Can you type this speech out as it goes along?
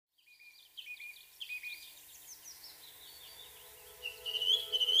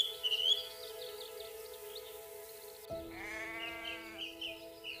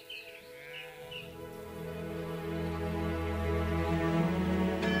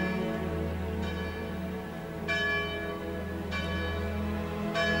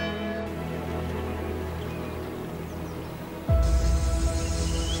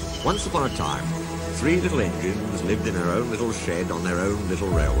Once upon a time, 3 little engines lived in their own little shed on their own little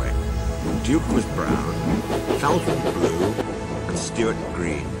railway. Duke was brown, Falcon blue, and Stuart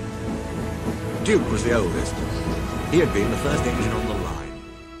green. Duke was the oldest. He had been the first engine on the line.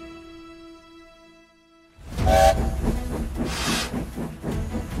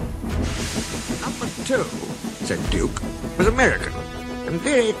 Number 2, said Duke, was American and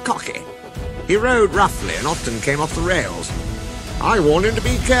very cocky. He rode roughly and often came off the rails. I warned him to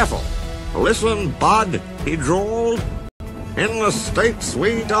be careful. Listen, bud, he drawled. In the States,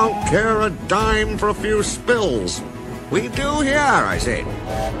 we don't care a dime for a few spills. We do here, I said.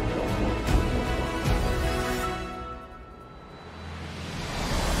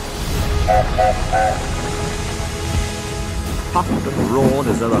 Puffed and roared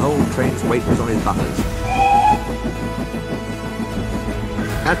as though the whole train's weight was on his butters.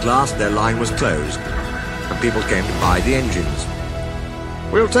 At last their line was closed, and people came to buy the engines.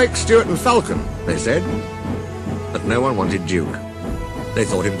 We'll take Stuart and Falcon, they said. But no one wanted Duke. They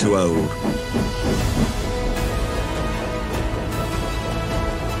thought him too old.